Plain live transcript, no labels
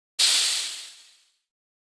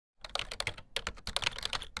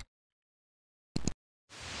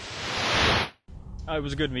It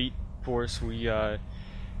was a good meet for us. We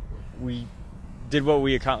did what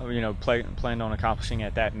we planned on accomplishing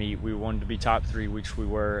at that meet. We wanted to be top 3, which we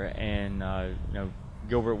were, and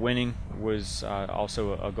Gilbert winning was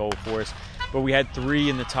also a goal for us. But we had 3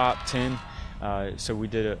 in the top 10, so we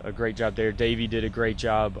did a great job there. Davey did a great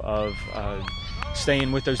job of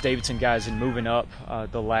staying with those Davidson guys and moving up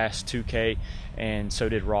the last 2K, and so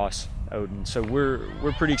did Ross Oden. So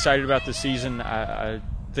we're pretty excited about the season. I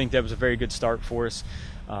think that was a very good start for us,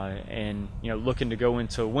 and looking to go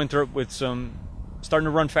into Winthrop with starting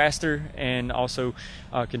to run faster, and also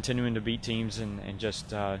continuing to beat teams and just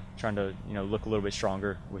trying to look a little bit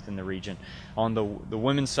stronger within the region. On the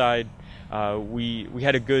women's side, we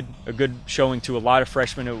had a good showing to a lot of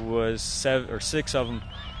freshmen. It was 7 or 6 of them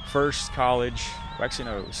first college. Actually,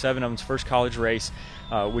 no, 7 of them's first college race,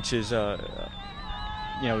 which is a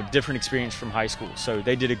different experience from high school. So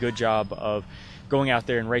they did a good job of going out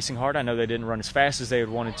there and racing hard. I know they didn't run as fast as they had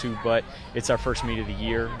wanted to, but it's our first meet of the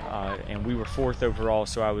year, and we were 4th overall,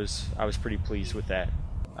 so I was pretty pleased with that.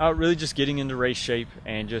 Really just getting into race shape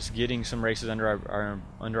and just getting some races under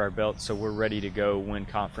our belt, so we're ready to go when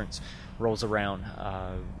conference rolls around.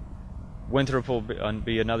 Winthrop will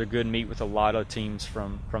be another good meet with a lot of teams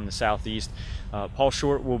from the southeast. Paul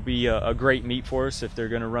Short will be a great meet for us. If they're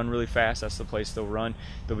going to run really fast, that's the place they'll run.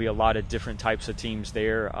 There'll be a lot of different types of teams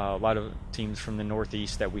there, a lot of teams from the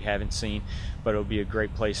northeast that we haven't seen, but it'll be a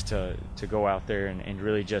great place to go out there and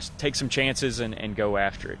really just take some chances and go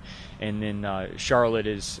after it. And then Charlotte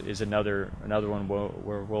is another one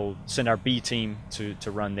where we'll send our B team to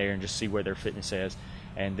run there and just see where their fitness is.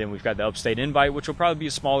 And then we've got the Upstate Invite, which will probably be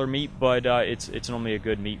a smaller meet, but it's normally a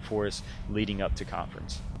good meet for us leading up to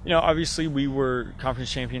conference. Obviously we were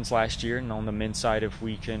conference champions last year, and on the men's side, if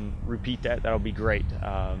we can repeat that, that'll be great.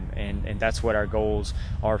 And that's what our goals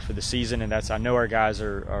are for the season, and I know our guys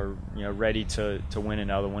are ready to win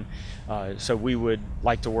another one. So we would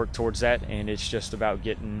like to work towards that, and it's just about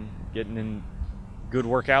getting in good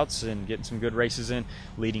workouts and getting some good races in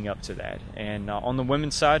leading up to that. And on the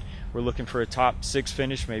women's side, we're looking for a top 6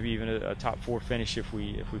 finish, maybe even a top 4 finish if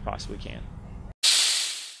we possibly can.